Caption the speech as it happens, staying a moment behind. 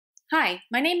Hi,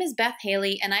 my name is Beth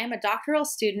Haley, and I am a doctoral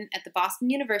student at the Boston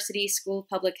University School of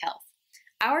Public Health.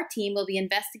 Our team will be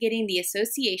investigating the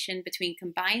association between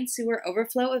combined sewer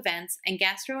overflow events and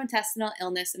gastrointestinal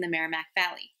illness in the Merrimack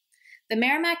Valley. The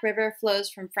Merrimack River flows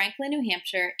from Franklin, New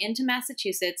Hampshire into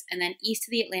Massachusetts and then east to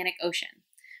the Atlantic Ocean.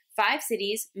 5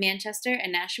 cities, Manchester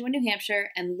and Nashua, New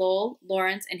Hampshire, and Lowell,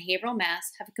 Lawrence, and Haverhill,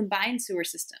 Mass, have combined sewer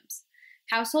systems.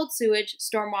 Household sewage,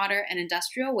 stormwater, and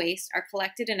industrial waste are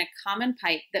collected in a common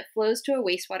pipe that flows to a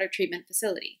wastewater treatment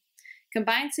facility.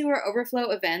 Combined sewer overflow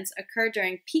events occur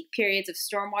during peak periods of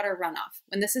stormwater runoff,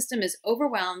 when the system is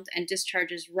overwhelmed and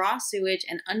discharges raw sewage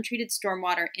and untreated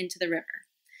stormwater into the river.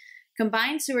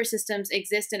 Combined sewer systems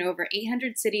exist in over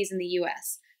 800 cities in the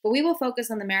U.S., but we will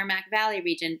focus on the Merrimack Valley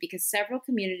region because several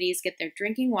communities get their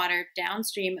drinking water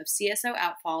downstream of CSO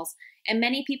outfalls, and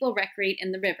many people recreate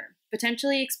in the river,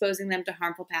 potentially exposing them to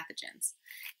harmful pathogens.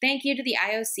 Thank you to the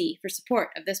IOC for support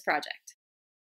of this project.